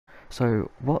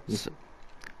So what's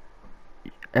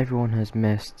everyone has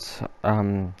missed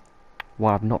while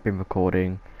I've not been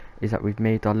recording is that we've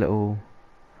made our little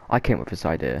I came up with this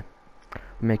idea.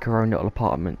 We make our own little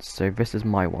apartments. So this is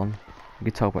my one. You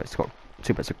can tell by it's got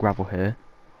 2 bits of gravel here.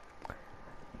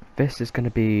 This is gonna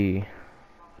be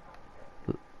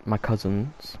my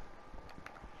cousin's.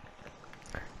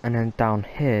 And then down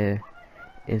here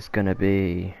is gonna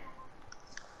be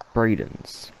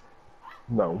Braden's.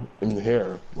 No, in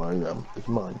here, where I am, is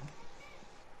mine.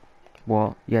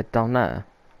 What? Yeah, down there.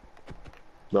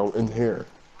 No, in here.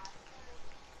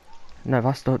 No,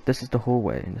 this is the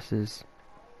hallway, and this is...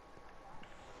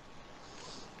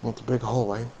 Well, it's a big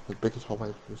hallway. The biggest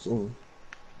hallway I've seen.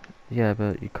 Yeah,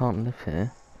 but you can't live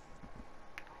here.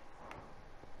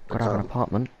 Gotta have an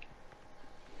apartment.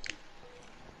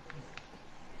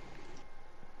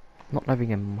 Not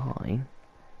living in mine.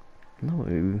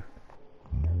 No.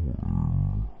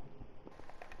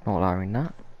 Not allowing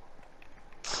that.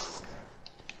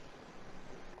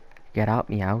 Get out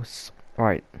me house.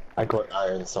 Right. I got an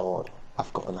iron sword.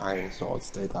 I've got an iron sword,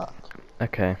 stay that.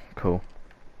 Okay, cool.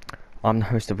 I'm the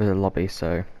host of the lobby,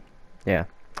 so... yeah.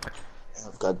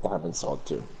 I've got a diamond sword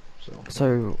too, so...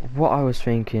 So, what I was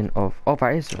thinking of... oh,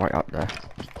 that is right up there.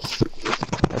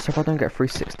 Let's hope I don't get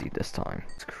 360 this time.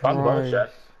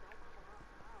 Christ.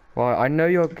 Well, I know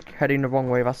you're heading the wrong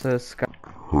way, that's a So,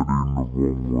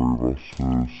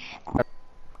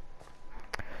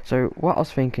 what I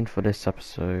was thinking for this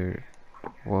episode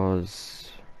was...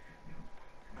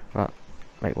 that...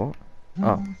 wait, what?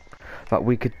 Oh. That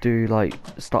we could do, like,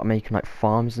 start making, like,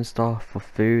 farms and stuff for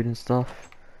food and stuff.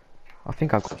 I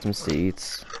think I've got some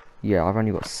seeds. Yeah, I've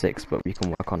only got 6, but we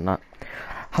can work on that.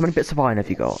 How many bits of iron have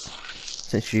you got?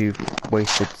 Since you've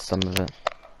wasted some of it.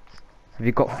 Have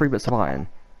you got 3 bits of iron?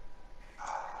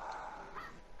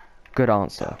 Good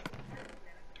answer.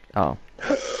 Oh.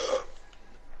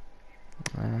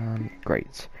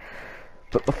 Great.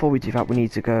 But before we do that, we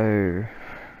need to go...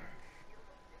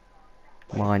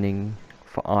 mining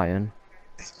for iron.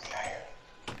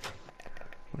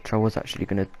 Which I was actually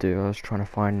going to do. I was trying to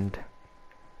find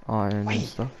iron and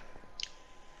stuff.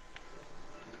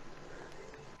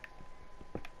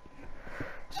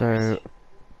 So,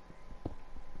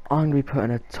 I'm going to be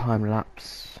putting a time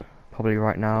lapse probably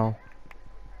right now.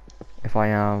 If I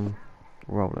am,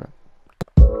 roll it.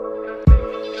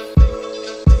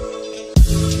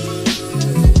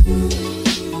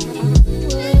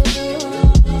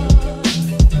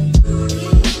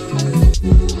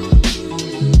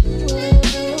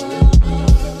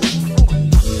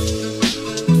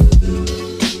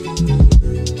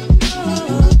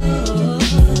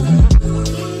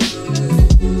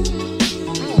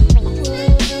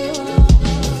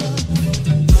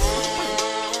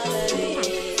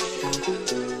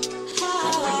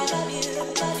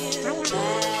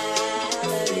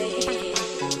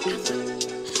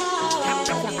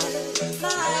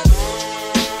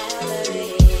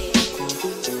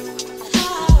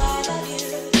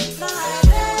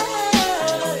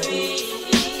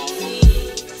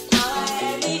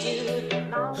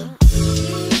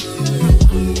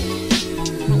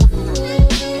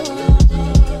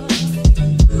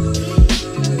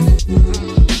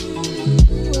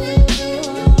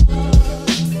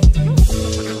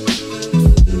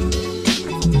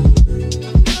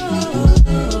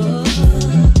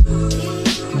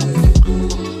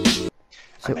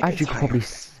 So as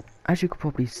you could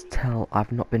probably tell,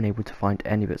 I've not been able to find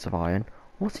any bits of iron.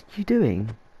 What are you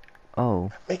doing? Oh.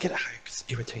 Make it high, it's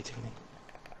irritating me.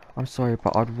 I'm sorry,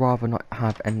 but I'd rather not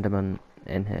have Enderman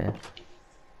in here.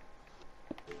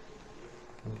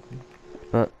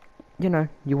 But, you know,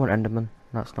 you want Enderman.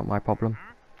 That's not my problem.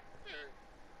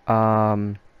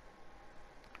 I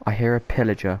hear a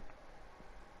pillager.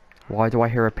 Why do I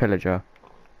hear a pillager?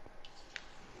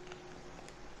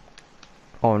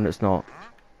 Oh, and it's not.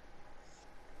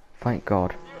 Thank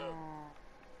God.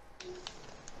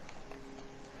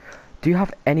 Do you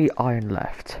have any iron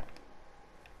left?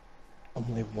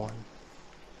 Only one.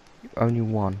 Only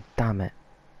one. Damn it.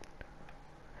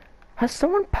 Has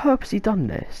someone purposely done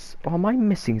this? Or am I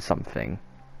missing something?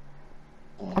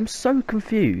 I'm so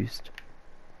confused.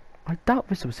 I doubt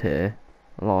this was here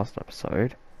last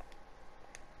episode.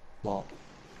 What?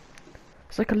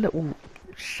 It's like a little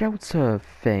shelter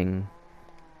thing.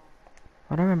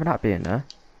 I don't remember that being there.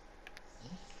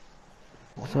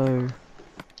 So, I'm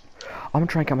gonna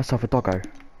try and get myself a doggo.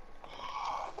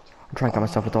 I'm trying to get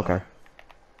myself a doggo.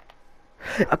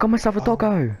 I got myself a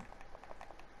doggo!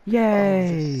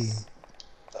 Yay!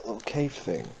 That little cave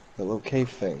thing. The little cave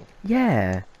thing.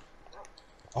 Yeah!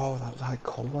 Oh, that was like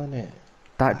coal in it.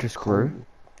 That just grew.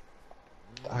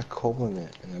 I coal in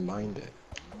it and I mined it.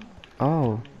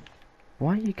 Oh,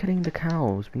 why are you killing the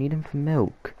cows? We need them for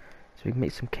milk, so we can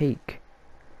make some cake.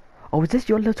 Oh, is this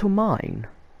your little mine?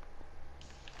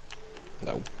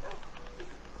 No.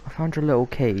 I found your little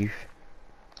cave.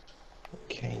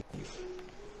 Cave.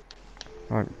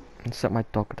 Right, and set my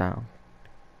dog down.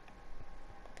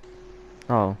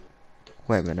 Oh,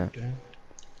 wait a minute. Okay.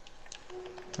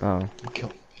 Oh, I'm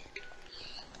killing pig.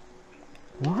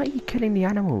 why are you killing the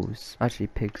animals? Actually,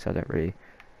 pigs, I don't really.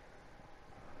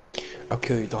 I'll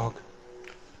kill your dog.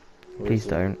 Where Please is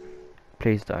it? don't.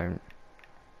 Please don't.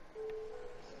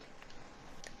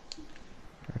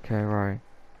 Okay, right.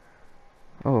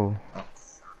 Oh.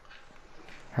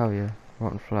 Hell yeah.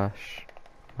 Rotten flesh.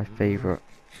 My favourite.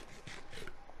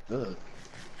 Ugh.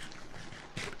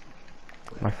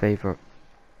 My favourite.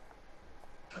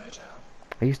 Right.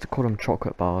 I used to call them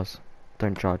chocolate bars.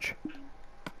 Don't judge.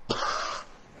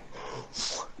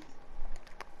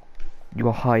 You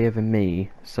are higher than me,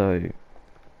 so...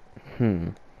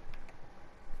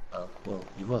 Oh, well,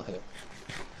 you will hit.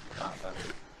 Ah,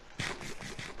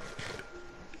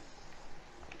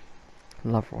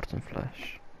 Love rotten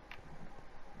flesh.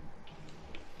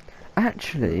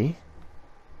 Actually...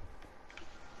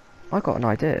 I got an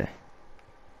idea.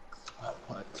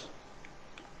 what?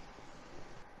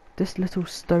 This little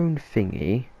stone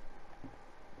thingy...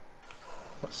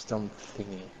 What stone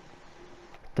thingy?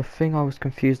 The thing I was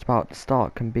confused about at the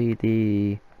start can be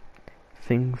the...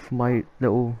 thing for my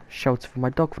little shelter for my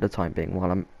dog for the time being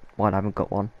while I haven't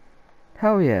got one.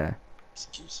 Hell yeah.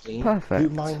 Excuse me? Perfect. Who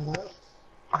mined that?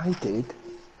 I did.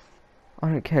 I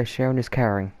don't care, Sharon is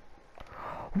caring.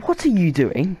 What are you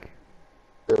doing?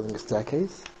 Building a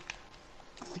staircase?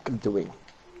 I think I'm doing.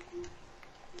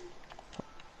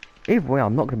 Either way,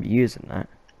 I'm not going to be using that.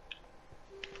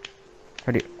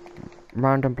 Ready?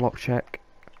 Random block check.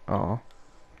 Oh.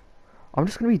 I'm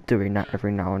just going to be doing that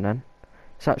every now and then.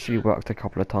 It's actually worked a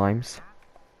couple of times.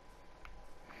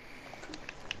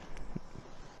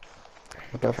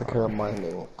 If I ever carry on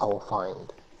mining, I will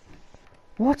find.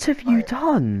 What have you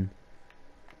done?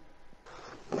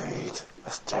 Made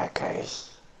a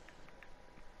staircase.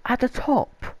 At the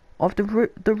top of the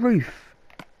roof.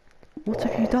 What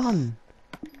have you Yes. done?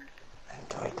 And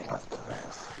doing up the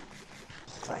roof.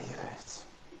 Save it.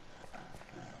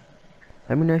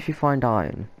 Let me know if you find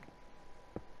iron.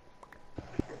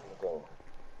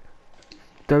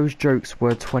 Those jokes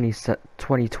were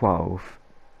 2012.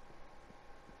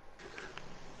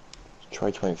 Try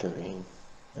 2013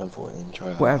 and 14.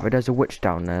 Try Whatever, there's a witch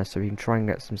down there, so we can try and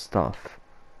get some stuff.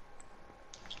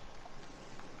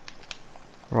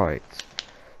 Right.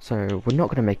 So, we're not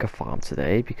going to make a farm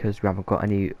today because we haven't got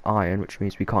any iron, which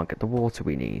means we can't get the water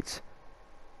we need.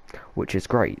 Which is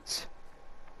great.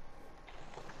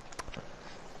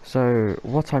 So,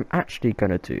 what I'm actually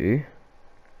going to do...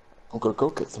 I'm gonna go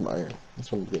get some iron.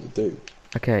 That's what I'm gonna do.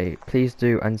 Okay, please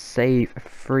do, and save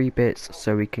 3 bits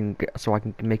so we can get, so I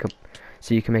can make a,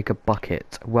 so you can make a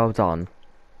bucket. Well done.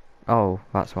 Oh,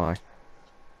 that's why.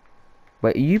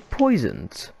 Wait, are you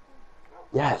poisoned?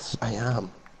 Yes, I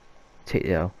am.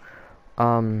 TTL.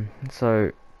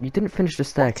 So you didn't finish the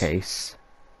staircase.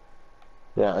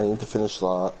 Yeah, I need to finish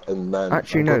that and then.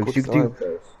 Actually, I'm no, gonna 'cause go you could do-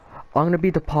 sideways. I'm gonna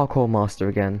be the parkour master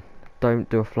again. Don't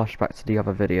do a flashback to the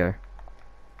other video.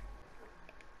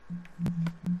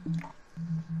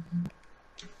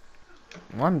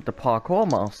 I'm the parkour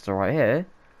master right here.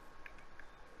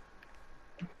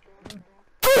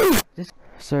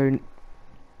 So,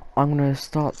 I'm gonna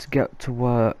start to get to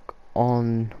work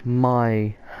on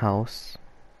my house.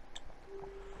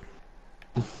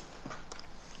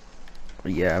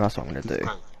 Yeah, that's what I'm gonna do.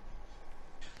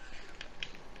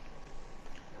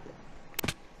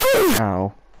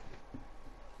 Ow.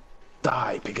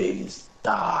 Die, piggies,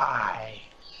 die.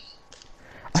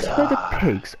 I swear the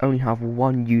pigs only have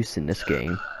one use in this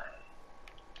game,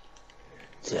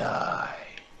 Die.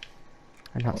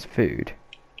 and that's food.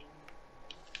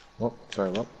 Oh, sorry,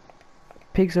 what?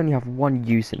 Pigs only have one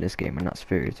use in this game, and that's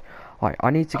food. Alright, I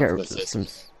need to I get was gonna say some...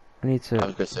 I need I to...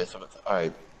 was gonna say something.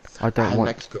 Alright. I don't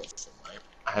want...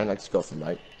 I had an ex-girlfriend,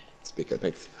 right? Speaking of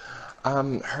pigs.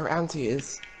 Her auntie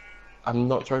is... I'm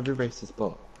not trying to be racist,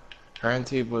 but... Her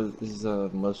auntie is a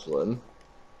Muslim.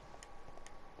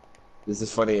 This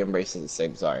is funny and racist at the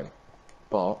same time.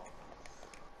 But...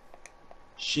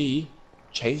 She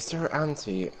chased her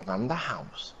auntie around the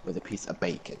house with a piece of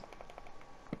bacon.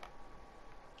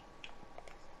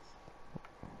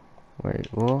 Wait,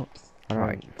 what?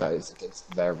 Alright. That is against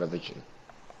their religion.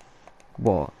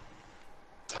 What?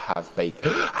 To have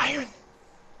bacon. Iron!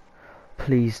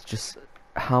 Please just...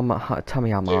 How much? Tell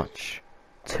me how much.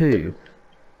 2.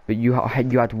 But you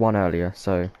had one earlier,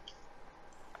 so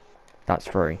that's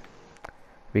 3.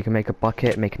 We can make a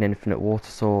bucket, make an infinite water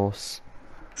source,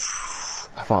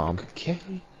 farm. Okay.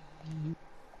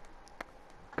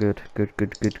 Good, good,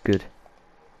 good, good, good.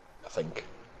 I think.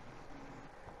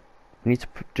 You need to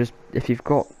just, if you've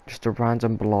got just a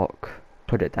random block,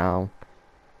 put it down.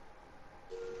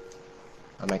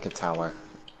 I'll make a tower.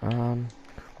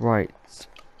 Right.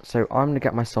 So I'm gonna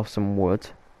get myself some wood.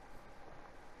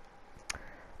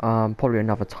 Probably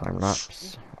another time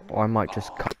lapse, or I might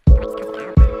just cut.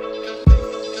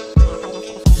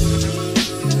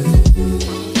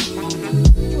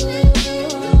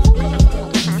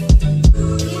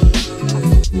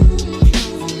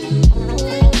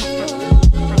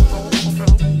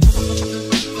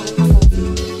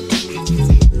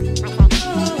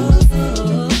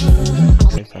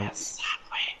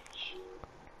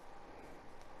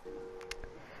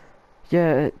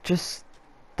 Yeah, just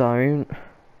don't.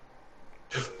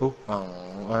 Oh,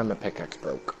 I'm a pickaxe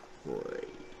broke.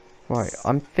 Right,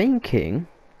 I'm thinking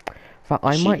that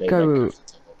I Sheep might made go. like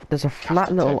There's a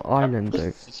flat little island.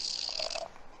 There's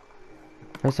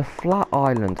a flat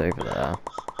island over there.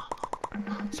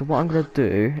 So what I'm gonna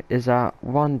do is that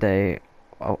one day,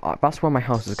 that's where my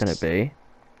house is gonna be.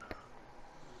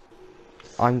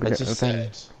 I'm gonna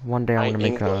then one day I'm gonna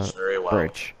make a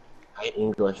bridge. I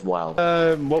English well.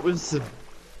 What was the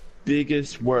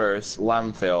biggest, worst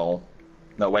landfill?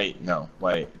 No, wait, no,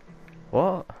 wait.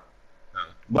 What?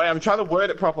 Wait, I'm trying to word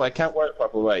it properly. I can't word it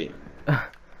properly. Wait.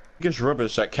 Biggest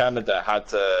rubbish that Canada had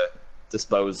to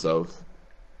dispose of.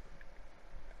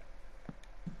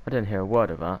 I didn't hear a word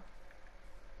of that.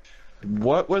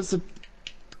 What was the?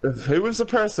 Who was the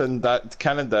person that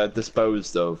Canada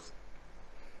disposed of?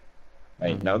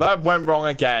 Wait, no, that went wrong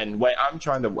again. Wait, I'm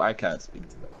trying to. I can't speak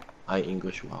to them. I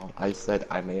English well. I said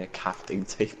I made a crafting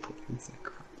table.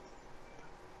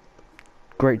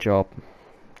 Great job.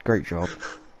 Great job.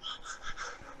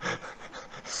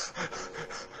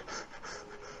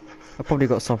 I've probably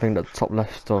got something at the top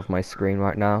left of my screen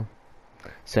right now,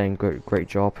 saying great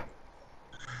job.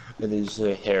 And then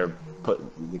you hear put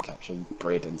the caption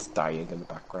Braden's dying in the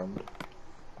background.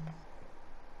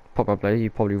 Probably, you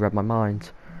probably read my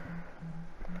mind.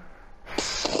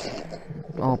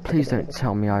 Oh, please don't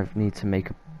tell me I need to make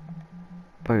a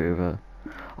boat over.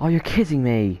 Oh, you're kidding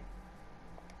me!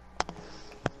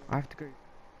 I have to go.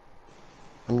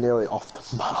 I'm nearly off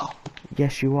the map.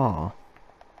 Yes, you are.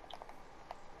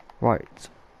 Right.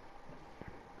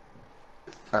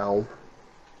 Ow.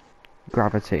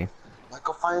 Gravity. I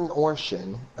go find an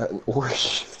ocean. An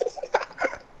ocean.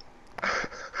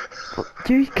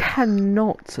 You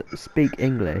cannot speak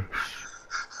English.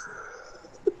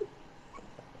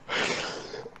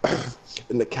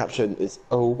 And the caption is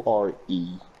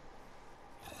O-R-E.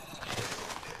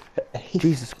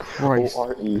 Jesus Christ.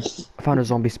 O-R-E. I found a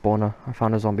zombie spawner. I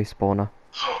found a zombie spawner.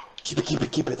 Keep it, keep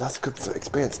it, keep it. That's good for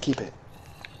experience. Keep it.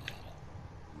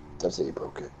 Don't say you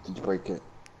broke it. Did you break it?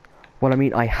 Well, I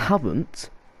mean, I haven't.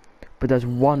 But there's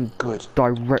one Good.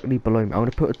 directly below me. I'm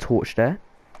going to put a torch there.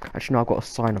 Actually, no, I've got a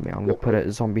sign on me. I'm going to put a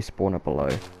zombie spawner below.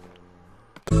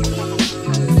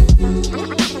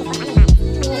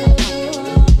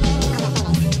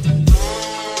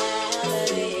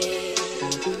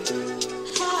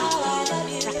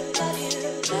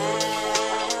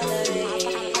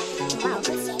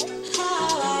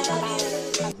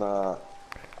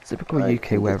 Typical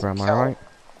UK weather, am I right?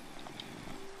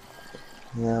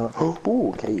 Yeah.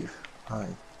 Oh, cave. Hi.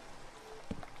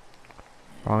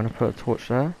 I'm gonna put a torch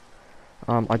there.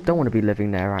 I don't want to be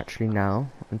living there actually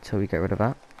now until we get rid of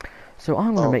that. So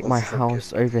I'm gonna make my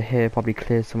house over here. Probably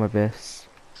clear some of this.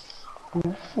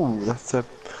 Ooh, that's a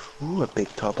big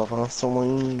top of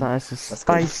awesome. That is a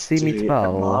spicy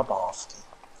meatball.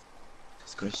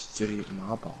 Let's go straight in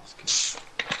my basket.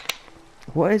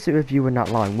 What is it with you in that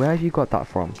line? Where have you got that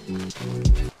from?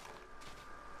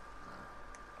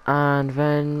 And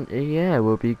then, yeah,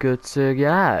 we'll be good to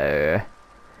go.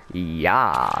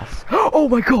 Yes. Oh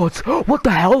my god! What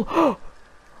the hell?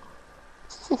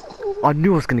 I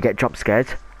knew I was gonna get jump scared.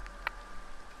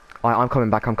 I'm coming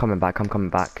back, I'm coming back, I'm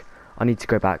coming back. I need to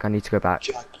go back, I need to go back.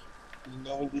 Jack, you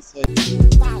know when they say...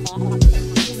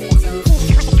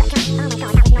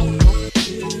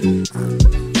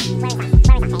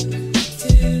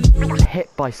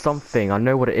 Hit by something, I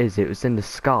know what it is, it was in the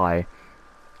sky.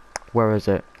 Where is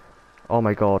it? Oh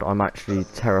my god, I'm actually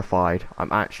terrified.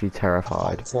 I'm actually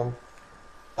terrified.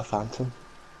 A phantom?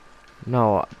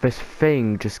 No, this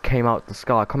thing just came out the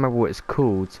sky. I can't remember what it's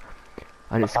called.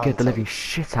 And it scared the living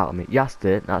shit out of me. Yes,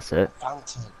 that's it.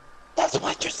 Phantom. That's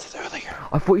what you said earlier.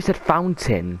 I thought you said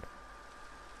fountain.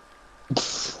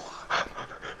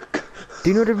 Do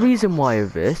you know the reason why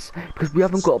of this? Because we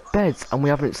haven't got beds and we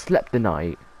haven't slept the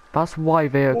night. That's why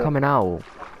they are coming out.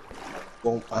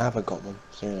 Well, I haven't got one,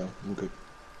 so yeah, I'm good.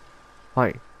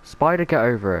 Right, spider, get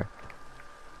over it.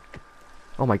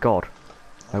 Oh my god.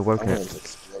 I woke I'm going it. to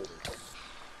explode it.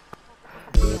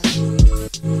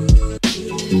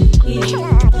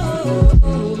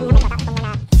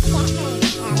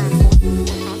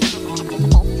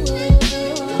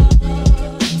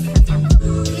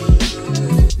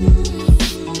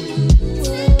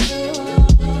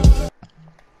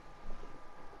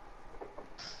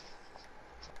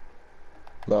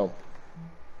 No.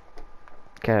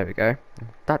 Okay, there we go.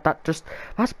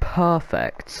 That's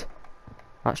perfect.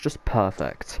 That's just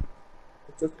perfect.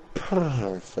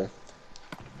 Perfect.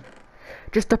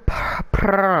 Just a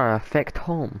perfect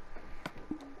home.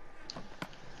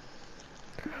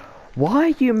 Why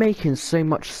are you making so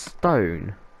much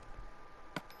stone?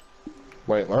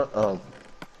 Wait, what? So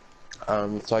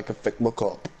I can look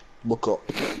up. Look up.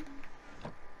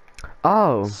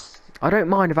 Oh, I don't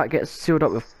mind if that gets sealed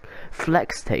up with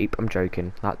flex tape. I'm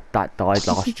joking. That died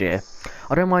last year.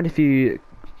 I don't mind if you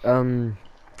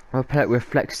I'll put it with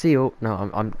flex seal.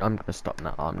 No, I'm gonna stop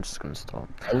now. I'm just gonna stop.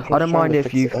 I don't mind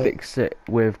if you fix it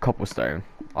with cobblestone.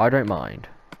 I don't mind.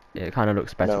 It kind of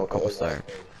looks better No, with cobblestone.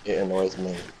 it annoys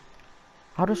me.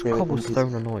 How does Really,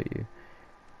 cobblestone annoy you?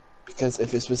 Because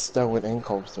if it's with stone and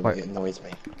cobblestone, Right. it annoys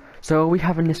me. So are we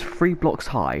having this 3 blocks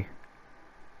high?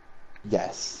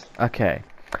 Yes. Okay.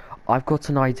 I've got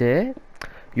an idea.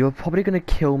 You're probably gonna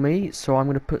kill me, so I'm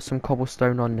gonna put some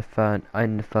cobblestone on the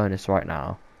in the furnace right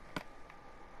now.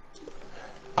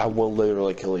 I will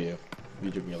literally kill you. You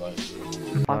do realize.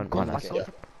 I've got Okay, myself.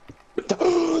 yeah.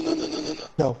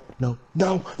 No, no,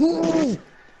 no, no!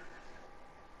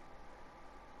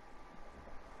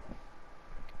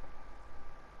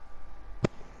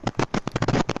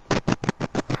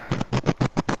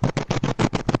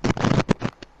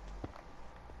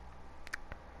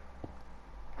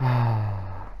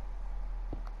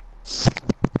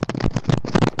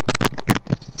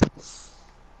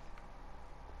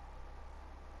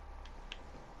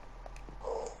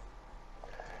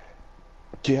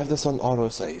 Do you have this on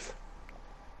autosave?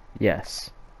 Yes.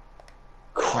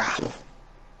 Crap.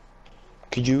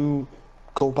 Could you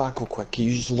go back real quick? Can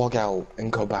you just log out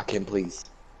and go back in, please?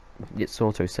 It's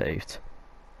auto saved.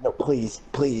 No, please,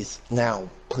 please, now,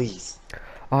 please.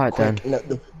 Alright then. Quick,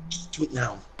 no, just do it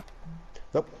now.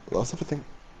 Nope, lost everything.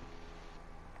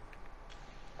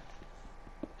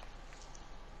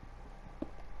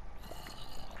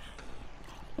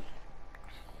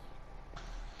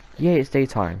 Yeah, it's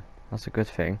daytime. That's a good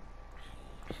thing.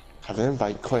 Have an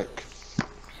invite, quick.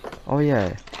 Oh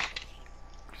yeah.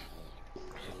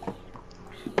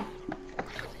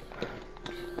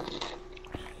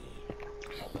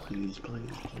 Please,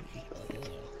 please, please,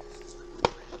 please.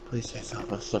 Please say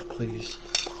something, stuff, please.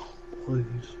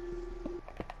 Please.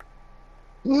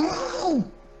 No!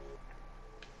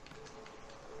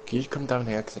 Can you just come down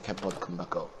here, because I can't bother to come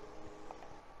back up.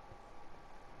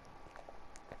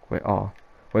 Wait, oh.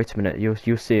 Wait a minute, you'll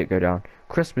see it go down.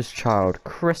 Christmas child,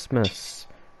 Christmas.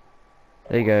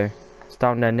 There you go. It's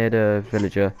down there near the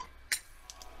villager.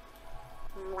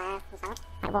 Right,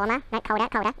 warmer, no, colder,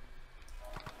 colder.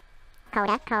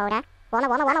 Colder, colder. Warmer,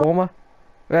 warmer, warmer. Warmer.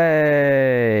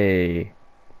 Hey.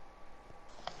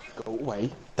 Go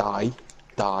away. Die.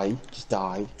 Die. Just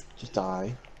die. Just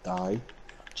die. Die.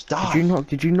 Just die.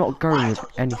 Did you not go Why with don't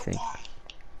you anything? die?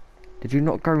 Did you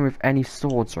not go with any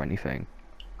swords or anything?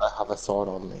 I have a sword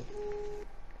on me.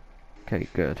 Okay,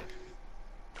 good.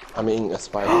 I mean, a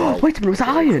spider. Wait a minute, it was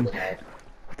iron!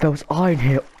 There was iron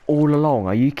here all along,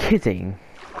 are you kidding?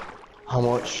 How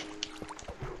much?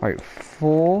 Right,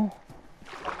 4.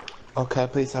 Okay,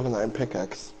 please have an iron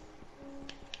pickaxe.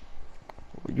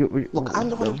 Look, I'm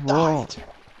the one who what? died.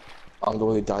 I'm the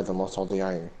one who died and lost all the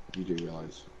iron. You do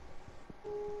realize.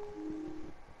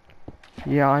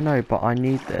 Yeah, I know, but I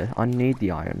need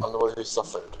the iron. I'm the one who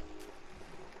suffered.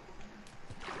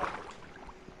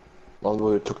 I'm the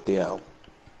one who took the L.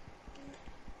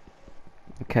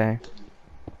 Okay.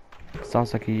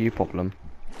 Sounds like a you problem.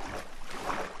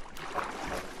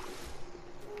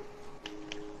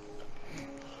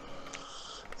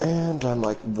 And I'm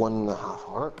like 1.5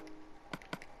 heart.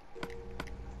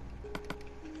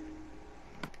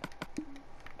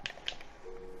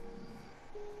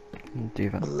 Do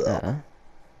that there.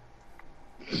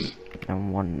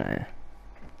 And 1 there.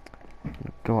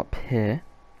 Go up here.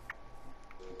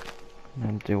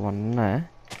 And do 1 there.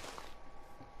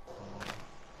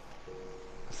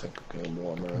 I think I'm getting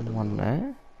warmer. I And don't 1 know.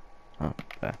 there. Oh,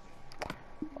 there.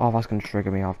 Oh, that's gonna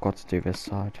trigger me. I've got to do this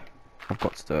side. I've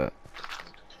got to do it.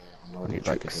 I need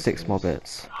like 6 more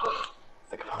bits. I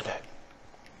think I found it.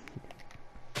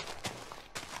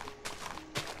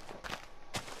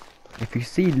 If you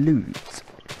see loot,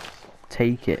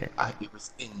 take it.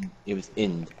 It was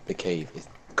in the cave. It's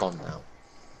gone now.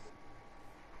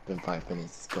 Been 5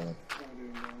 minutes. It's gone.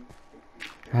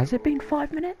 Has it been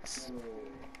 5 minutes?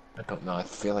 I don't know. I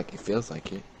feel like it feels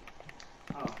like it.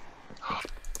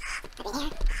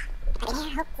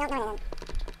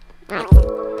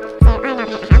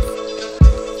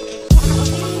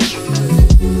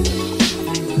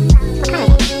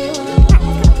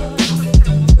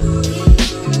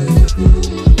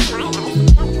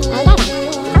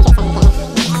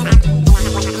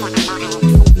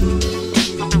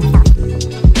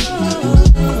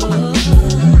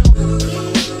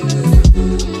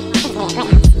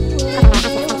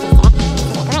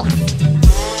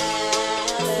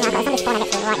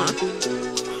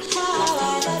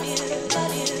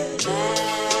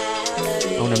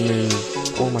 I want to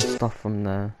move all my stuff from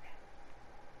there.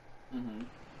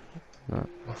 No.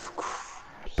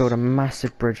 Build a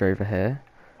massive bridge over here.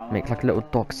 Make like a little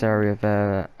docks area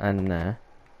there and there.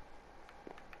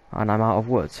 And I'm out of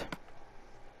wood.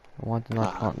 Why didn't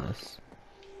I plant this?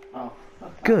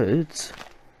 Good.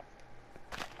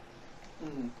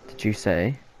 Did you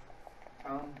say?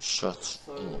 Shut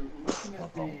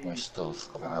up about my stuff,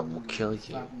 or I will kill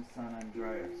you.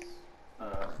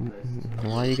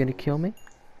 Why are you gonna kill me?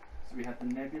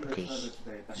 Because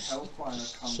shut up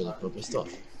about my stuff.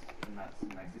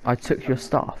 I took your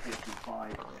stuff.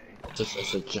 I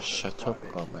said just shut up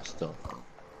about my stuff.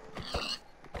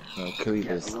 I'll kill you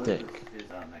with a stick.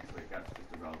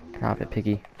 Have it,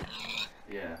 piggy.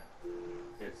 Yeah,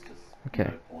 it's just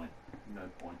Okay. no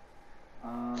point.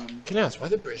 Can I ask why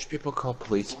the British people call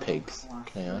police pigs?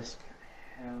 Can I ask?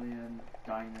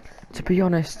 To be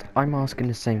honest, I'm asking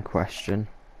the same question.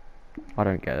 I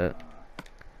don't get it.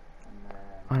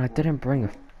 And I didn't bring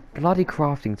a bloody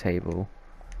crafting table.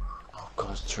 Oh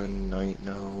god, it's turning night.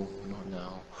 No, not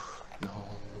now. No.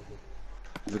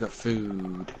 We got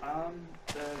food.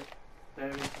 There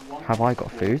is one Have I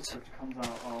got food? which comes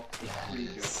out after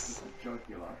Yes. the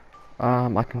jugular.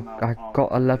 I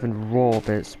got 11 raw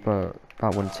bits, but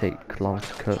that wouldn't take long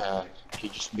to cook. Can you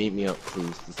just meet me up,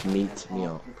 please? Just meet me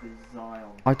up.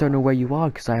 I don't know where you are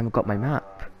because I haven't got my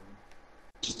map.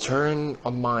 Just turn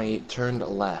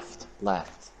left.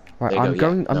 Right, There you I'm go,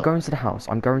 going. yeah, I'm no. going to the house.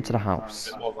 I'm going to the house.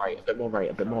 A bit more right, a bit more right,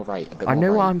 a bit more right, a bit I more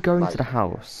know right. I'm going Right. to the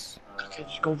house. Okay,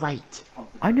 just go right.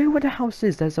 I know where the house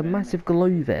is. There's a massive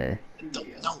glow there.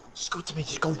 No, just go to me,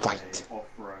 just go right.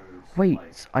 Off-road, Wait, like,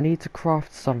 I need to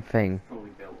craft something. fully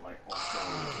built like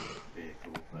off-road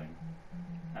vehicle thing.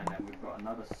 And then we've got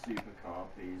another supercar,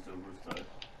 the Russo,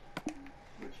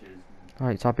 which is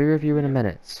Right, so I'll be with you in a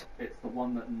minute. it's the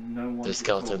one that no one. The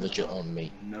skeleton legit on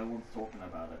me. No one's talking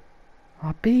about it.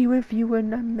 I'll be with you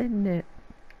in a minute.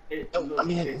 It No, looks, I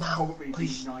mean it it's now, probably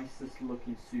please. the nicest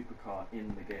looking supercar in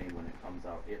the game when it comes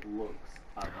out. It looks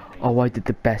amazing. Oh, I did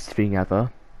the best thing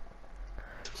ever.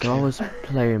 So I was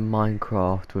playing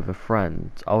Minecraft with a friend.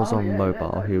 I was on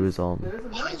mobile. He was on.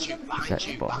 Behind you,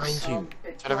 Xbox. behind you.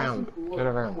 It Turn around, doesn't look turn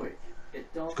around. quick.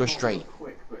 It does Go not straight. look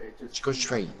quick, but it just Go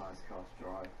straight. is a nice car to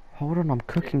drive. Hold on, I'm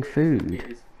cooking It food.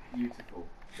 is beautiful.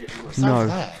 It looks What's No.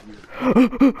 that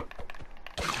there?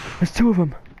 There's 2 of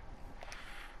them.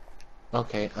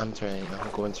 Okay, I'm turning.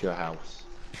 I'm going to your house.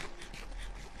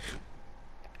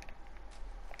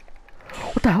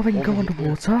 What the hell? They can go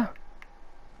underwater?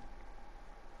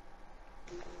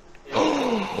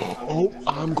 Oh,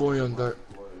 I'm going under.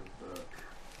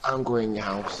 I'm going in your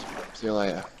house. See you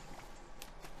later.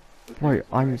 Right,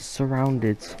 I'm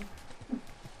surrounded. See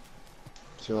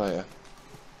you later.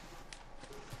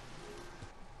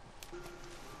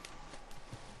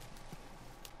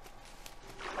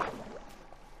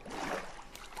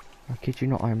 I kid you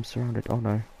not, I am surrounded. Oh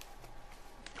no.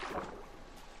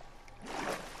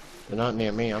 They're not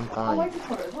near me. I'm Oh, I fine. just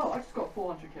got it as well. I just got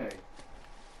 400k.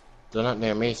 They're not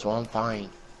near me, so I'm fine.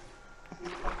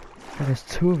 Oh, there's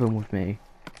 2 of them with me.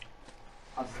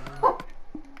 I've-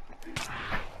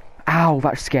 Ow,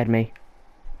 that scared me.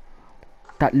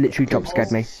 That literally jump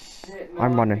scared me. Shit, no,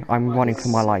 I'm I running. think I'm it might running be for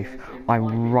my the- life. it might be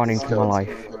I'm the running for my diamond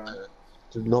life. program.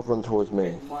 Do not run towards me.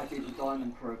 It might be the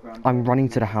diamond program. I'm running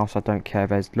to the house, I don't care.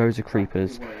 There's loads of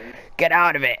creepers. Get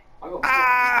out of it! I got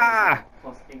Ah!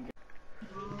 plus in-game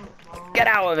Get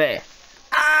out of it!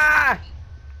 Ah!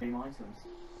 items.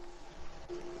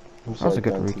 I'm That was a sorry,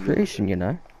 good Dante. recreation, you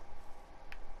know.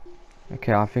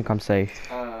 Okay, I think I'm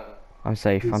safe. I'm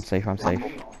safe, I'm safe, I'm safe.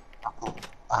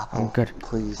 Apple, I'm good.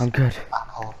 Please. I'm good.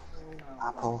 Apple.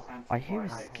 Apple. I hear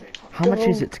How much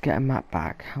is it to get a map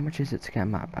back? How much is it to get a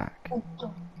map back?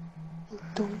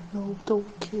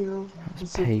 Don't kill.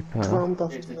 That's paper.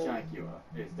 It's a Jaguar.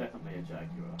 It's definitely a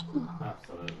Jaguar.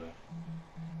 Absolutely.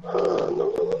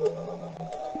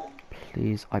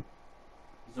 Please, I.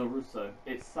 Zoruso,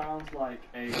 it sounds like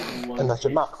a And that's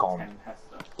your map gone.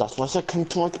 Tempesta. That's why I can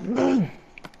talk. You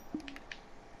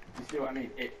see what I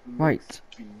mean? It looks Right.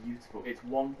 beautiful. It's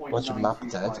What's your map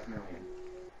 1.925 dead? million.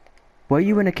 Were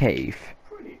you in a cave?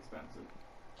 Pretty expensive.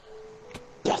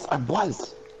 Yes, I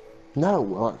was. No,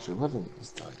 well, actually, I wasn't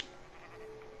this time.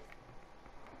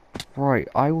 Right,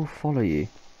 I will follow you.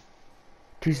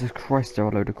 Jesus Christ, there are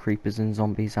a load of creepers and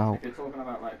zombies out. If you're talking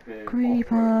about like big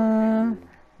Creeper, off-road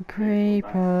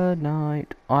creeper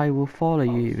night. I will follow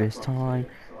looking, you this so time,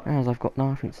 I- as I've got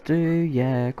nothing to do.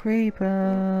 Yeah,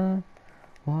 creeper.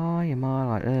 Why am I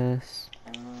like this?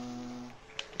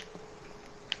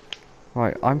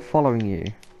 Right, I'm following you.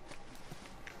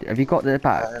 Have you got the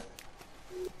back?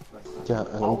 Yeah,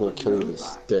 and I'm gonna kill you with a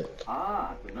stick.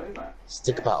 Ah, the Novak.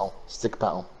 Stick battle. Stick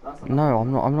battle. That's No,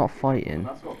 I'm not. I'm not fighting.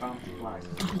 That's got bouncy flags.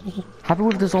 Have it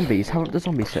with the zombies. Have it with the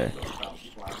zombies here.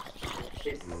 Bouncy flags.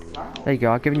 It's sound. There you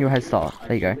go. I've given you a head start.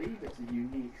 There you I go. believe it's a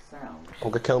unique sound. I'm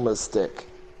gonna kill him with a stick.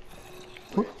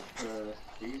 Which,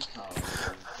 these cars is,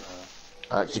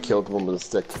 I actually killed one with a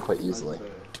stick quite easily.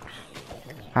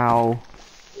 Ow.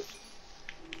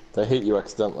 They hit you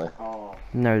accidentally. Oh,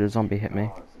 No, the zombie hit me.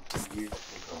 it's a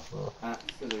beautiful car.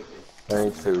 Absolutely. I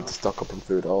need food. Stock up on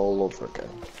food all over again.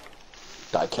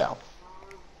 Die cow.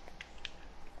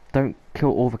 Don't kill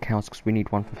all the cows because we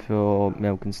need one for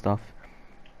milk and stuff.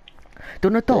 Do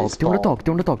you want a dog? Do you want a dog?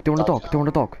 Do you want a dog? Do you want a dog? Do you want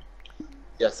a dog?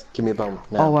 Yes, give me a bone.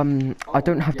 Now. Oh, I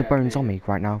don't have the yeah, bones on me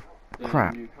right now. The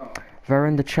Crap. new car. They're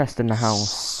in the chest in the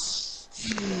house.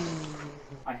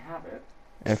 I have it.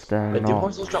 If they're Did not.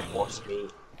 horses drop more speed?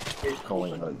 It's called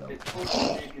Going on now. It's called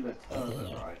the Nebula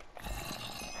Turbo, right?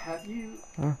 Have you...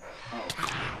 Uh. Oh,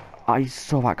 I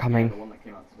saw that yeah, coming. the one that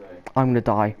came out today. I'm gonna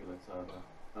die. Nebula Turbo.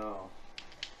 Oh.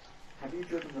 Have you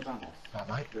driven the Vamos?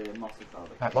 Mate, The muscle car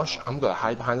that Mate, came Mosh, out? I'm gonna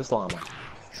hide behind this llama.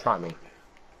 Try me.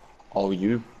 Oh,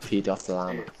 you peed off the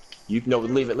llama. It's- You no,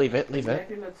 leave it, leave it, leave it.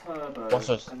 Nebula Turbo What's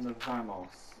this? and the Vamos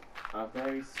are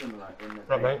very similar in that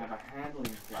Right, they mate. have a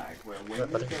handling flag where when Right, you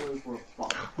buddy. go over a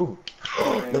bump, Ooh.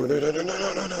 there No, no, is no, a no, no,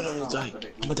 no, no, no, no, no, sign die. that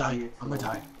it I'ma will die. veer to I'ma the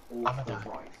die. left or I'ma to the die.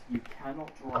 right. You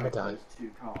cannot I'ma drive die. those two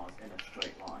cars in a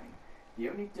straight line. The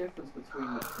only difference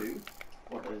between the two,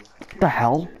 well, there's two The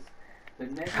hell? differences. The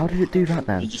Nebula How did it do that Turbo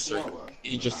then? is slower.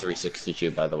 He just 360'd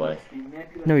you, by the way. The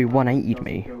Nebula No, he Turbo 180'd doesn't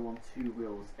me. go on two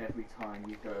wheels every time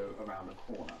you go around a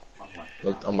corner, unlike the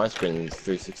Look, Vamos. on my screen, it's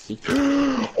 360.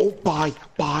 Oh, bye,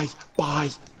 bye, bye,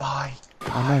 bye,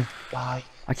 I know. bye.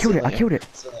 I killed it. I killed it.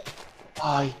 See you later.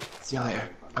 Bye. See you later.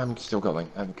 I'm still going.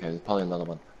 Okay, there's probably another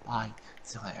one. Bye.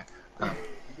 See you later.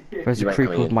 There's You a ain't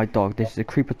creeper coming with in. my dog. This is a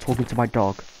creeper talking to my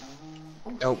dog.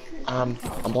 Nope. I'm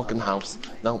blocking the house.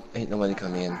 Nope. Ain't nobody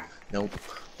coming in. Nope.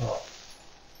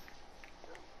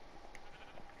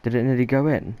 Did it nearly go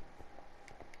in?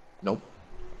 Nope.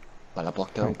 But I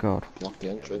blocked it. Thank God. Blocked the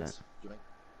entrance.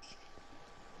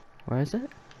 Where is it?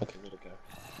 Okay, where'd it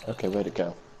go? Okay, where'd it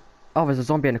go? Oh, there's a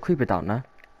zombie and a creeper down there.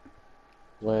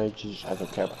 Where'd you? I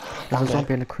don't care. There's a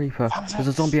zombie and a creeper. There's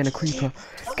a zombie and a creeper.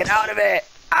 Get out of it!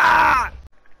 Ah!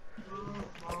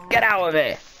 Get out of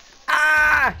it!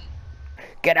 Ah!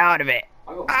 Get out of it!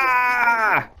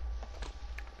 Ah!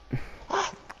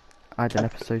 I had an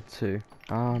episode 2.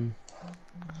 What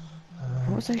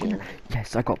was I gonna...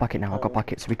 Yes, I got bucket now. I got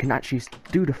bucket, so we can actually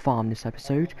do the farm this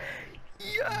episode.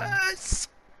 Yes!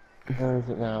 Where is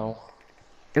it now?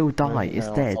 It'll die. it It's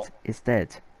now? dead. It's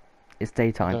dead. It's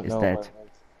daytime. Don't It's know, dead. man.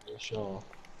 Are you sure?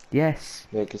 Yes.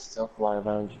 They can still fly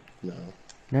around you. No.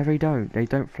 No, they don't. They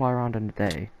don't fly around in the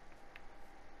day.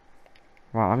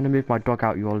 Right, I'm gonna move my dog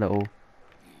out your little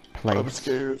place. I'm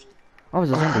scared. Oh,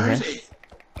 there's a zombie heard here. it.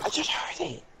 I just heard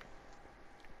it.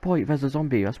 Boy, there's a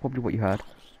zombie. That's probably what you heard.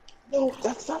 No,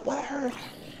 that's not what I heard.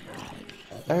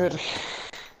 I heard. I He's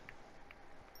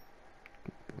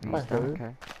down, heard.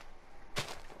 okay.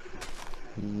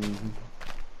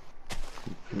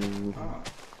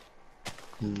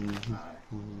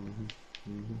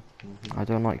 I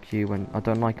don't like you when I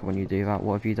don't like it when you do that.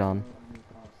 What have you done?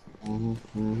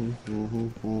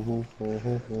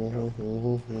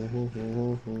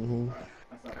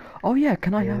 Oh yeah,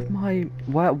 can I have my?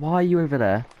 Why are you over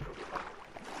there?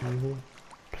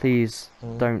 Please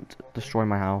don't destroy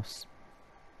my house.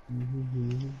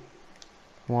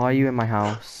 Why are you in my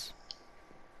house?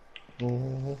 Oh,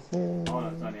 no, it's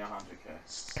only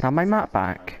 100k. Can I have my map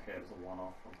back? Okay, it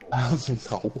was a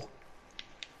one-off. No.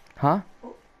 Huh?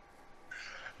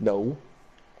 No.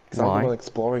 Because I'm Why? the one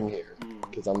exploring here.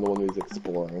 Because I'm the one who's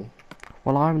exploring.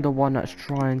 Well, I'm the one that's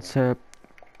trying to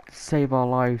save our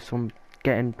lives from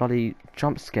getting bloody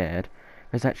jump scared,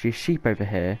 there's actually a sheep over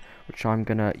here, which I'm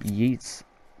gonna yeet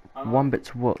one bit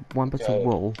of Okay.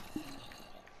 wool.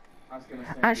 I was gonna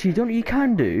say, Actually, don't you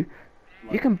can do?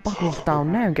 You can buck off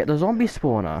down there and get the zombie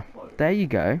spawner. There you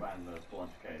go. and the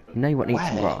 400k, but Now you want to eat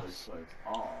some Where? grass. clothes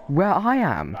are. Where I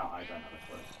am. That I don't have a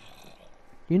clue.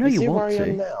 You know You you see where want I am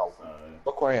to. now? So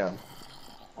Look where I am.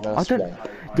 No, I don't. spawn.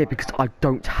 Yeah, because I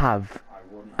don't have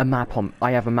I wouldn't a map on.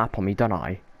 I have a map on me, don't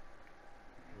I?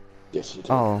 Yes, you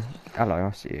do. Oh, hello.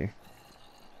 I see you.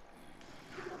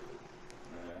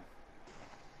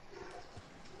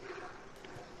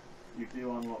 You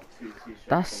do unlock 2 t-shirts.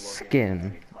 That's for logging skin.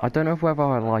 in I don't know whether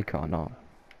I like it or not.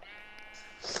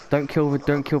 Don't kill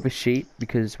the sheep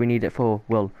because we need it for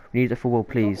wool. We need it for wool,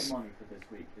 please. Double money for this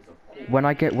week is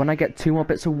appalling. When I get 2 more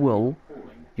bits of wool,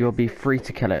 Appalling. you'll be free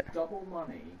to kill it. Double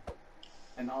money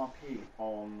and RP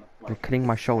on like You're killing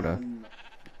my shoulder. 7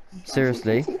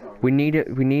 Seriously, we need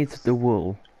it. We need the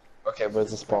wool. Okay,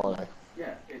 where's the spawner?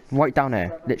 Yeah, it's Right down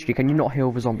here. Literally, can you not hear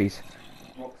all the zombies?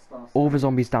 Rockstar All the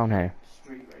zombies down here.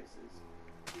 Street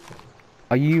Races.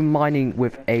 Are you mining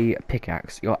with a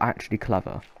pickaxe? You're actually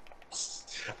clever.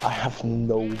 I have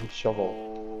no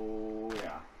shovel. Oh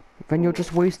yeah. Then you're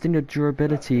just wasting your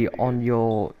durability on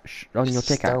your pickaxe.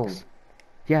 Stone.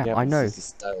 Yeah, I but know. this is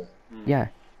stone. Yeah.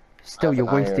 Still, I you're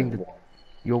have an wasting iron the one.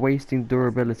 you're wasting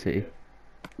durability.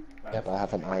 Yeah, but I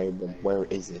have an iron one. Where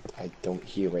is it? I don't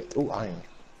hear it. Oh, iron.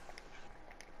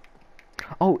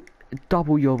 Oh,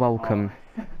 double your welcome.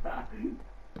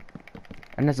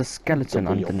 And there's a skeleton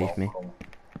Double your underneath me. welcome.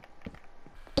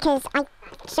 Because I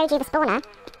showed you the spawner,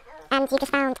 and you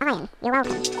just found iron. You're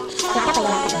welcome. You're double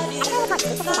your welcome. I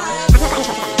don't know what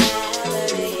to do.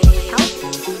 I've not got any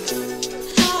charcoal.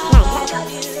 No, you don't.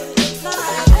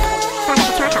 So I have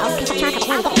the charcoal. You can put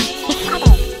charcoal, but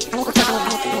no, you didn't.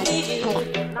 I need it. It's right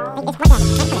there. Right there.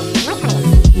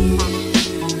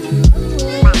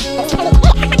 It's really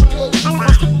one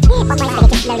way to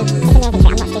just slowly, it's in the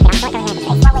inventory, I'm not stupid, I saw it going around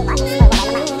the place.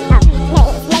 Wait, what?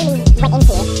 Wait, no, it slowly went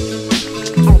into you. Oh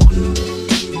dear.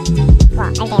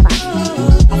 What? Oh dear, what?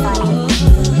 I saw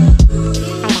it.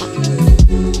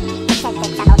 It's so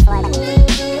big, that old floor, but...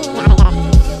 No, I don't get it. Yeah, I'll put right there.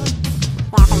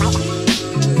 Where is it?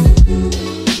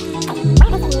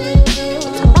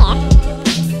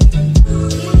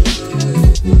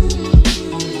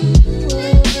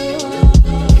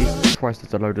 Where? Jesus Christ,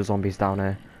 there's a load of zombies down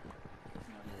here.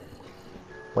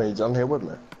 Wait, you down here with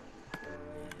me?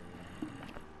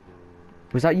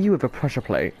 Was that you with a pressure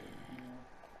plate?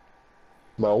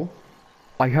 No.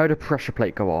 I heard a pressure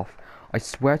plate go off. I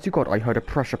swear to God, I heard a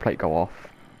pressure plate go off.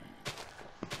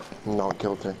 Not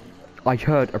guilty. I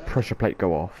heard a pressure plate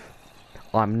go off.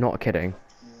 I'm not kidding.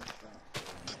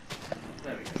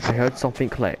 I heard something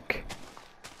click.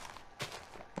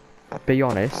 Be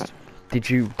honest. Did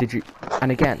you,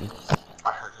 and again,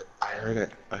 I heard it. I heard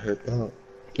it. I heard that.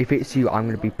 if it's you, I'm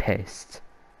gonna be pissed.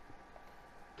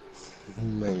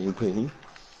 Maybe.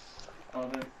 Oh,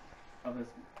 there's,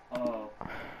 oh,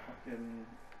 fucking...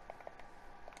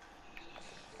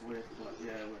 Weird flux,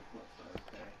 yeah, weird flux,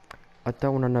 okay. I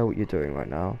don't want to know what you're doing right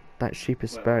now. That sheep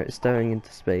is staring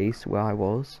into space where I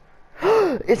was.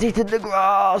 It's eating the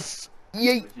grass!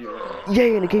 Yay! Was you,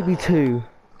 Yay, and it gave me 2.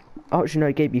 Oh, actually, no,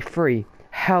 it gave me 3.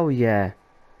 Hell yeah.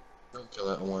 Don't kill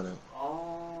it. I want it.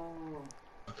 oh,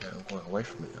 Okay, I'm going away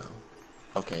from it now.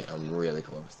 Okay, I'm really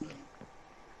close to it.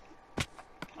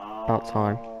 About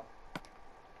time.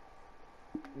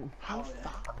 How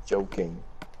far? I'm joking.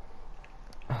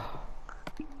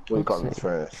 We got them sake.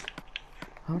 first.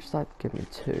 How much did that give me?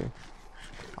 2.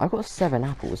 I got 7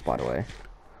 apples, by the way.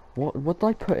 What did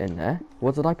I put in there?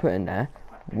 What did I put in there?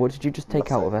 What did you just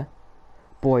take out of it?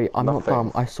 Boy, I'm not Nothing.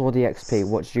 dumb. I saw the XP.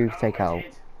 What did you take out?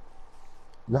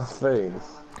 Nothing.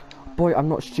 Boy, I'm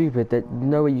not stupid. There's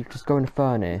no way you just go in the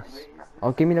furnace.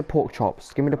 Oh, give me the pork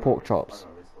chops. Give me the pork chops.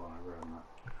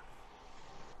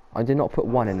 I did not put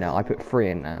 1 in there. I put 3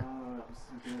 in there.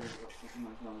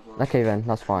 Okay then,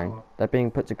 that's fine. They're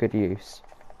being put to good use.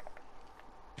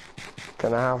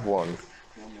 Can I have one?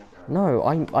 No,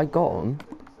 I got them.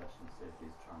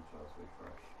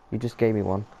 You just gave me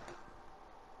 1.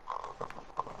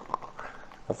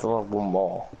 I still have one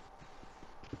more.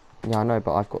 Yeah, I know,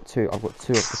 but I've got 2. I've got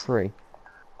 2 of the 3.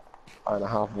 And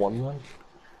I have one then.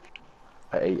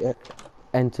 I ate it.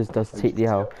 Enters does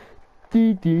TDL.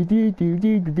 Dee dee dee dee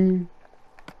dee dee dee.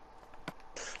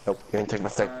 Nope, you didn't take my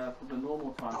steak. for the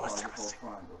normal time trial, you hold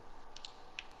triangle.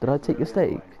 Did I take your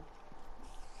steak?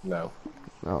 No.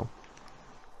 No.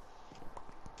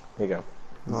 Here you go.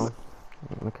 No.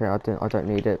 Okay, I don't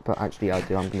need it, but actually I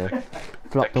do. I'm gonna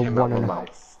fill up the Came out 1 my and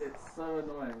mouth. It's so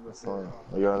annoying. That's all.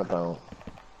 What you're on about?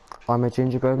 I'm a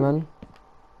gingerbread man.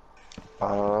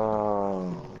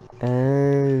 Oh.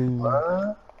 And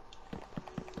What?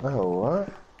 Oh, what?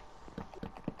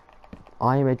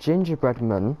 I am a gingerbread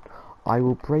man. I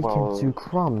will break Well- into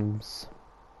crumbs.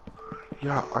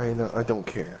 Yeah, I know. I don't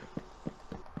care.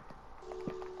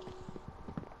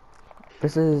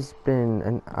 This has been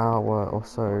an hour or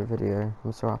so video.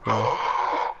 I'm so happy.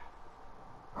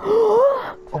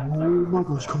 Oh my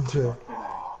gosh, come to.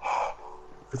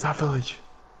 It's that village.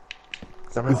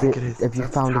 Is that what I think it is? Have you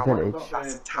That's found a tower. village?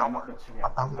 That's a tower. I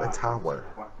found a tower.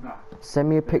 Send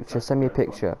me a picture. Send me a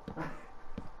picture.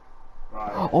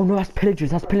 Right. Oh no, that's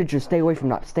pillagers. That's pillagers. Stay away from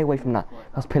that. Stay away from that.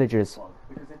 That's pillagers.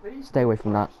 Because if these Stay away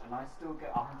from that. and I still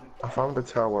get 100k, I found a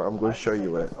tower. I'm going to show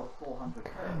you it. of 400k.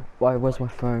 Why? Where's my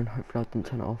phone? Hopefully I didn't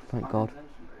turn it off. Thank God.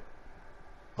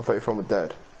 I thought you found it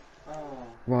dead.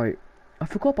 Right. I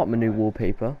forgot about my new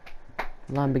wallpaper.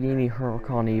 Lamborghini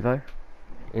Huracan Evo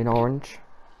in orange.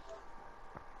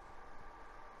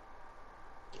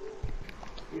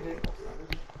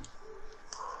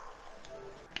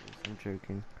 I'm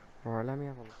joking. Alright, let me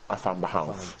have a look. I found the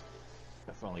house.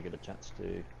 I finally get a chance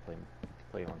to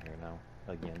play on here now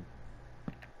again.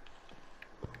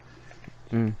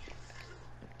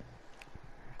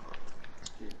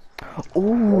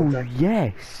 Oh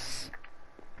yes,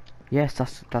 yes,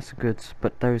 that's good.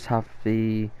 But those have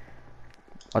the,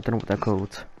 I don't know what they're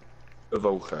called.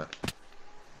 Evoker.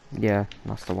 Yeah,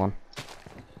 that's the one.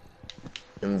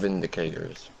 And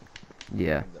Vindicators.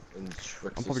 Yeah. And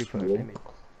Shreks I'm probably is putting swamp.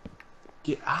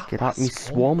 Get out, Get out me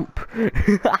swamp.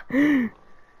 swamp.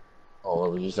 Oh,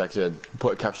 we just actually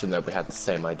put a caption there. We had the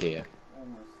same idea.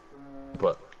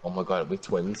 But oh my god, are we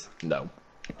twins? No.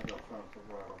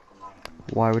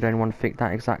 Why would anyone think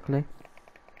that exactly?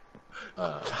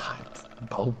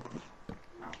 Both.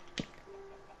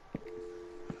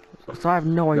 So I have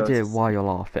no No, idea it's- why you're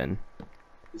laughing.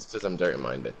 It's because I'm dirty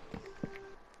minded.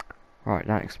 Right,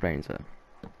 that explains it.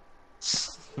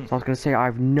 So I was gonna say I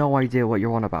have no idea what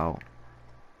you're on about.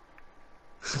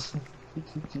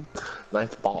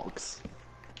 Nice box.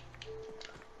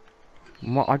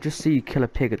 What? I just see you kill a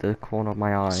pig at the corner of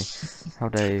my eye. How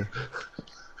dare you?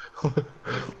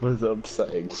 What is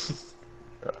upsetting?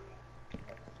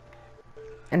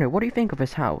 Anyway, what do you think of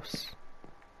this house?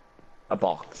 A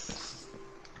box.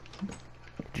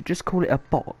 Did you just call it a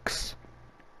box?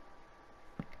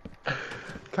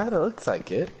 Kinda looks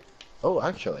like it. Oh,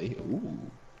 actually, ooh.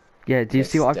 Yeah, do you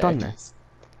see what I've done there? Stairs.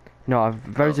 No,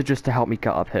 those Oh. are just to help me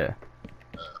get up here.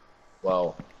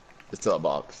 Well, it's still a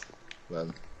box.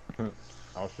 Then.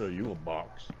 I'll show you a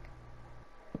box.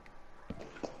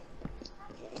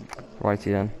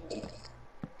 Righty then.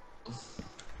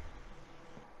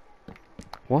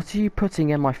 What are you putting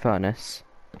in my furnace?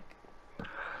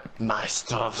 My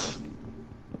stuff.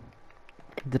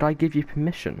 Did I give you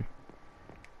permission?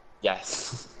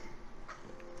 Yes.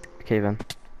 Okay then.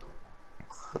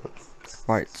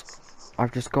 Right.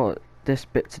 I've just got this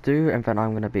bit to do and then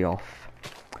I'm gonna be off.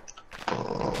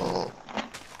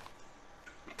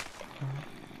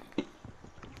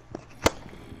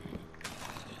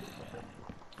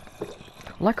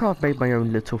 Like how I've made my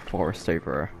own little forest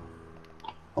over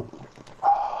here.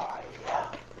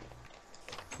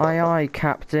 Aye aye,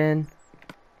 Captain.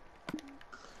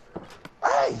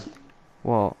 Hey!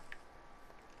 What?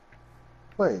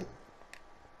 Wait.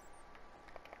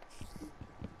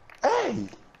 Hey!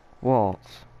 What?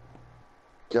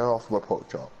 Get off my pork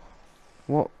chop.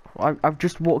 What? I've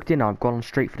just walked in, I've gone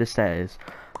straight for the stairs.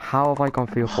 How have I gone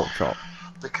for your pork chop?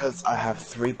 Because I have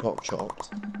 3 pork chops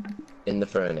in the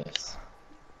furnace.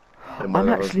 And I'm one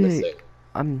of them's actually-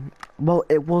 missing. Well,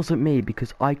 it wasn't me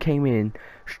because I came in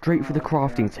straight for the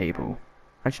crafting table.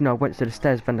 Actually, no, I went to the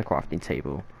stairs, then the crafting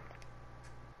table.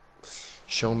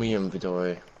 Show me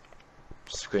inventory.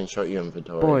 Screenshot your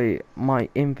inventory. Boy, my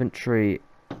inventory.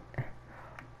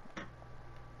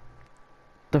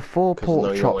 The 4 'Cause pork no, you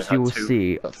only chops had you will 2,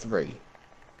 see. not 3.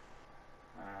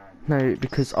 No,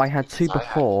 because I had 2 I had-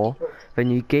 before, then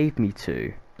you gave me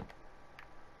 2.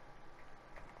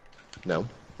 No,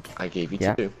 I gave you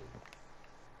Yeah. 2.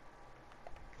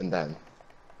 And then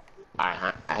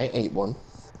I ate 1.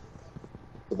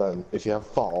 But then if you have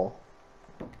 4,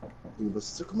 you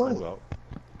must took mine. Hold up.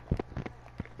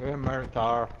 Hey,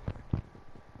 Maritar.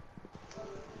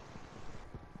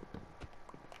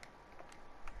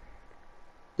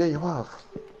 Yeah, you have.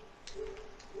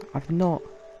 I've not.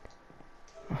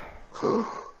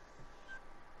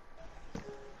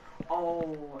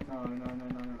 Oh, no.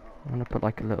 I'm gonna put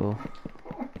like a little.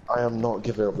 I am not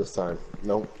giving up this time.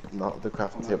 Nope, not the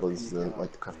crafting table incident,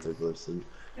 like the crafting table incident.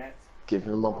 Get Give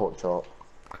me my pork chop.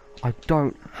 I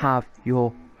don't have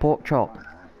your pork chop.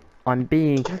 I'm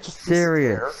being can't just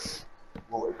serious.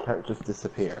 Well, it can't just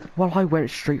disappear. Well, I went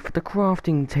straight for the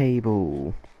crafting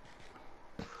table.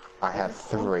 I have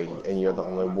 3, and you're the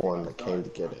only one that came to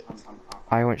get it.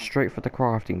 I went straight for the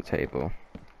crafting table.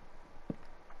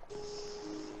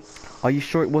 Are you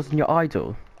sure it wasn't your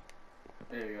idol?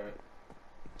 There you go.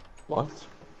 What?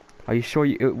 Are you sure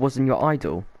it wasn't your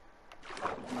idol?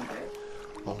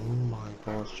 Oh my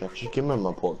gosh, Jack, just give me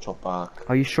my pork chop back.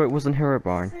 Are you sure it wasn't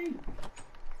Herobrine?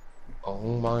 Oh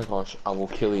my gosh, I will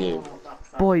kill you.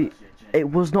 Boy, it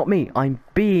was not me. I'm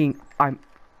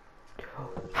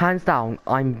hands down,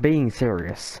 I'm being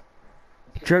serious.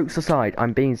 Jokes aside,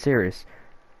 I'm being serious.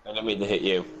 I didn't mean to hit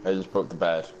you. I just broke the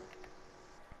bed.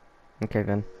 Okay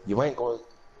then. You ain't going.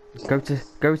 Go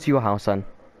to your house then.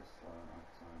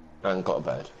 I ain't got a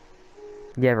bed.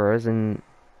 Yeah, there is, and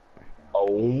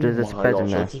Oh there's a my bed gosh, in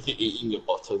it there. looks like you're eating your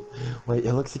button. Wait,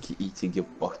 it looks like you're eating your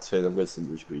button. I'm gonna send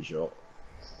you a screenshot.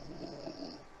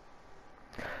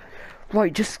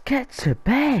 Right, just get to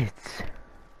bed.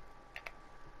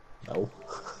 No.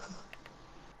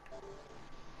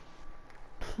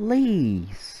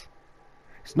 Please.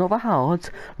 It's not that hard.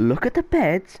 Look at the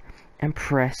bed and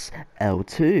press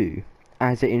L2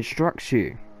 as it instructs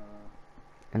you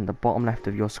in the bottom left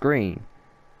of your screen.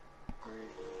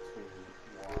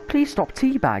 Please stop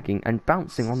teabagging and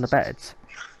bouncing on the bed.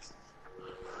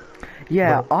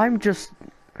 Yeah, I'm just...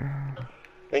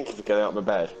 Thank you for getting out of my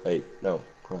bed. Wait, no,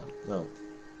 come on, no.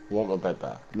 I want my bed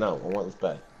back. No, I want this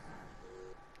bed.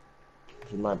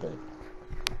 This is my bed.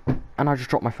 And I just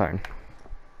dropped my phone.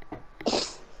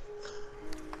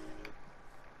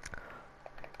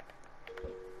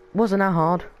 Wasn't that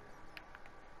hard?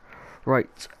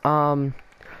 Right,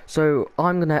 so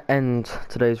I'm gonna end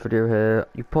today's video here.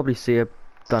 You probably see I've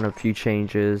done a few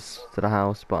changes to the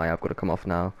house, but I've got to come off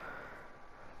now.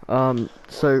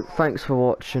 So thanks for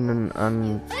watching,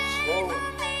 and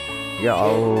yeah,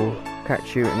 I'll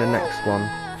catch you in the next one.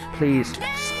 Please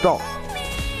stop.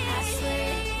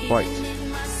 Right,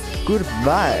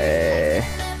 goodbye.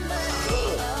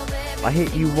 I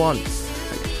hit you once.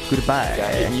 Goodbye. Yeah,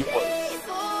 I hit you.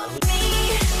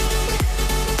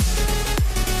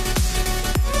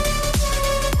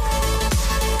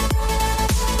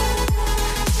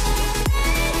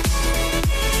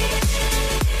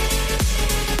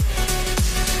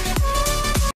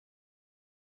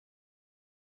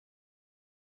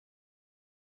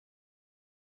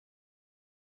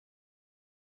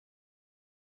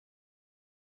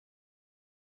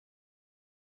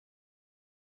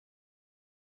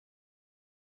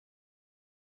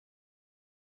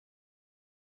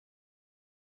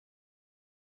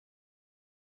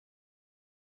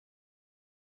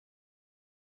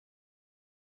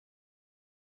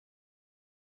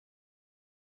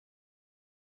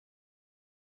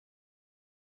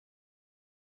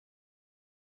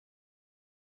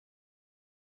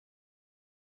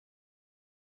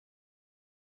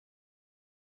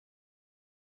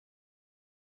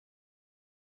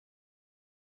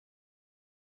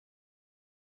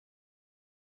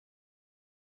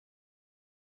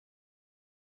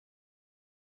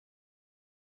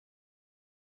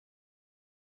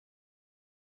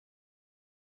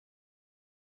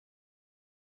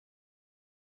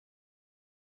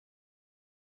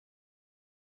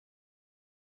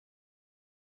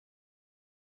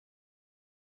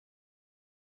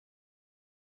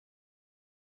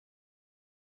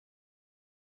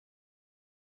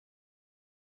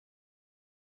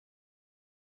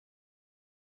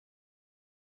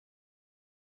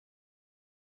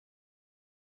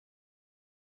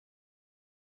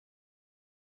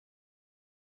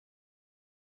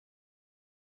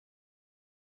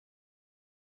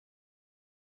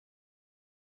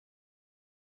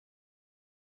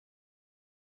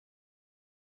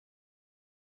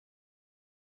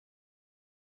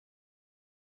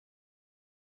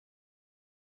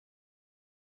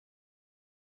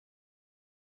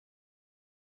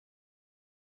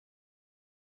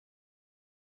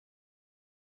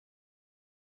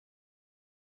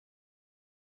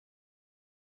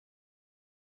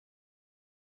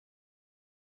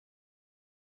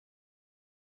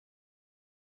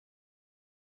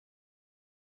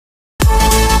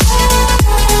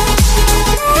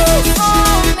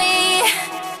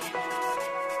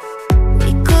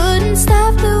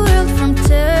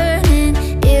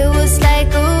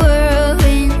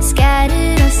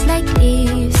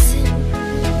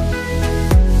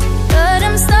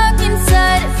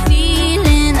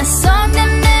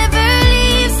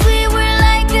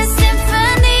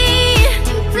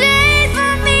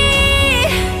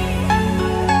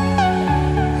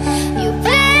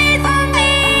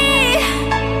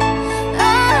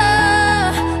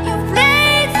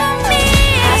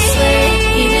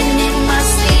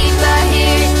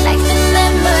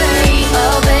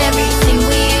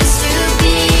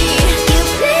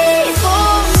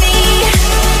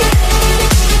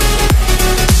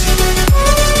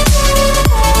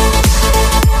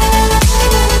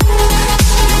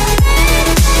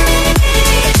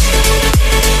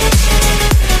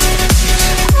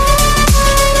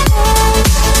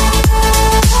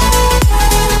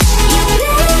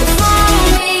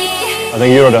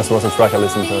 think Eurodance was the track I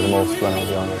listened to the most when I was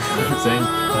younger. Same.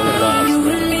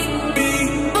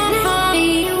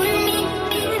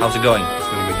 How's it going? It's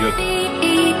gonna be good.